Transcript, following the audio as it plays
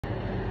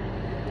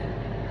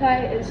Hi,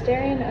 it's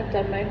Darian. I've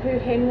done my poo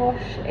hand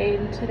wash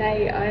and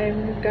today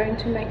I'm going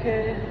to make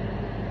a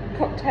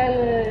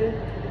cocktail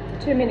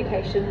of 2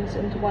 medications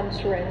into 1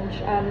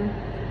 syringe.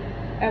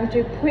 I'm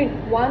doing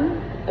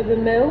 0.1 of a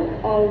mil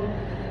of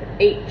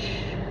each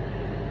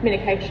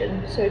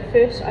medication. So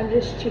first I'm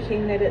just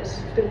checking that it's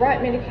the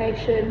right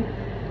medication,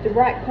 the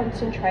right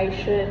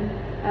concentration,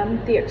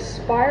 the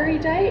expiry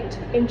date,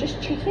 and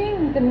just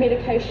checking the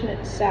medication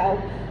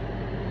itself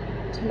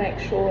to make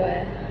sure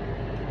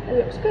it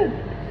looks good.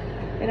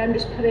 And I'm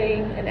just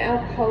putting an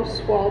alcohol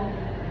swab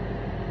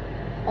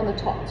on the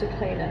top to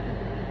clean it.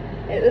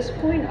 At this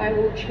point I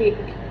will check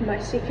my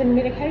second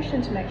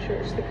medication to make sure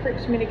it's the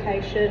correct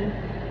medication,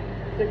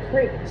 the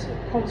correct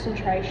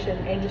concentration,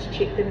 and just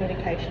check the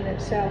medication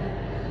itself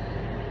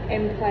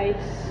and place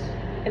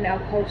an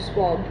alcohol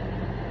swab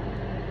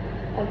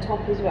on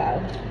top as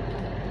well.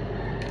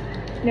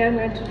 Now I'm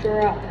going to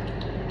draw up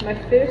my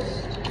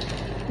first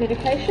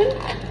medication.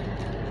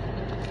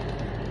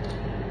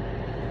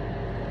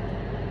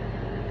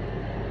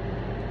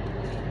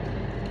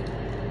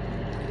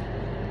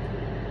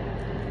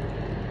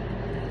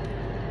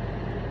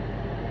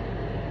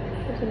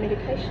 The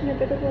medication a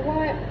bit of a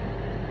wipe.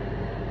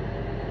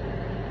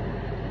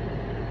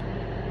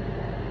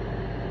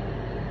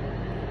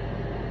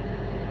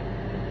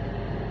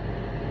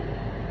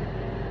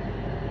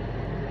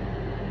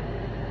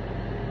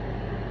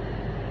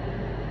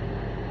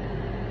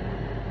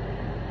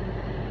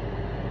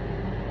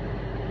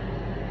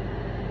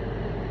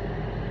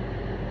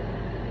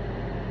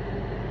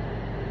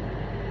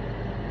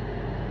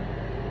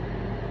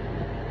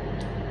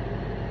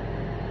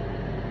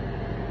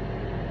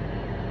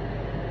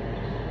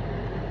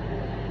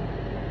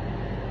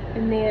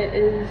 And there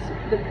is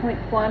the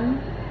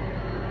 0.1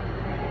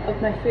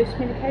 of my first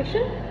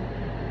medication.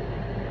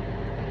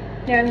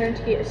 Now I'm going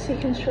to get a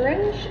second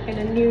syringe and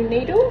a new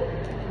needle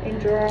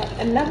and draw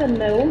another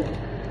mil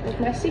of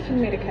my second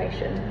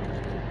medication.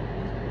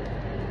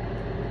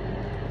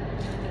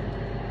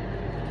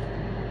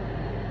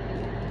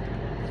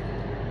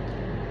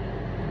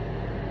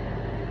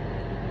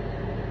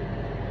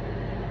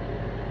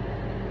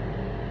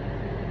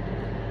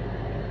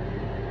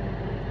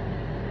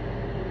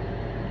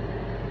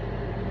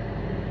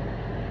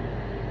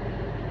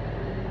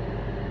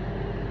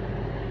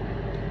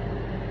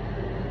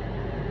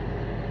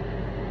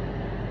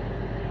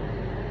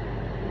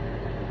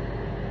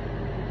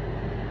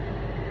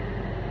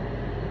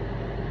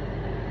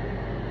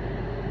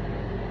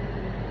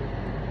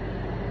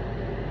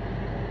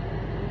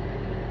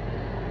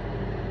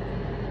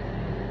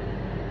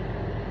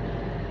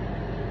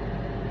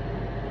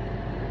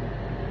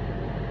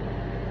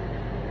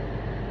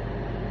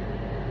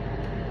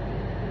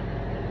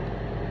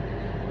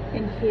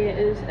 And here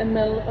is a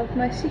mil of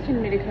my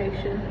second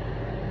medication.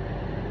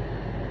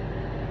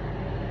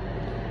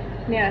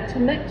 Now to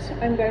mix,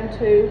 I'm going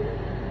to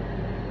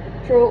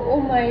draw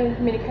all my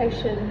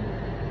medication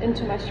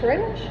into my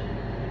syringe.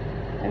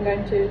 I'm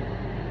going to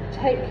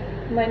take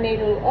my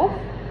needle off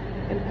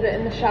and put it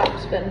in the sharp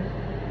spin.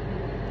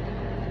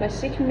 My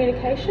second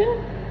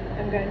medication,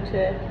 I'm going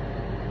to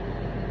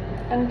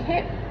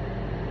uncap,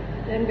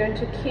 and I'm going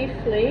to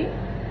carefully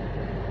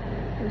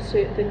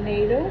insert the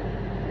needle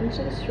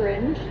into the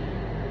syringe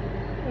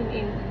and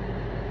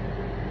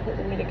then put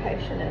the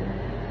medication in.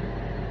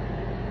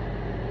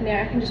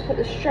 Now I can just put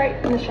this straight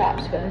in the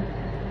sharp spin.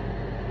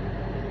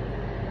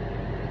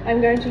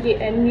 I'm going to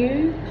get a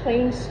new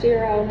clean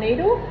sterile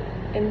needle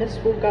and this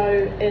will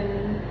go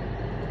in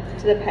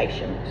to the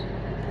patient.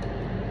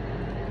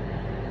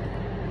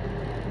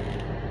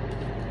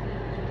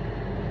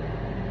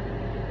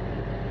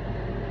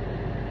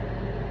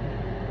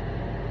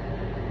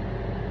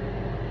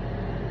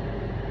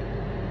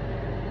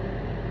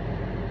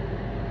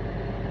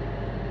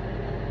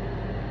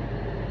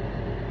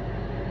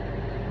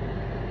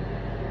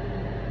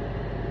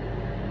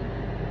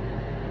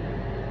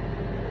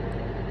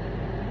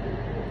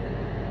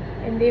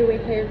 And there we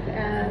have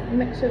our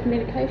mix of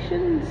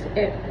medications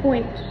at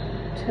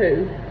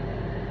 0.2.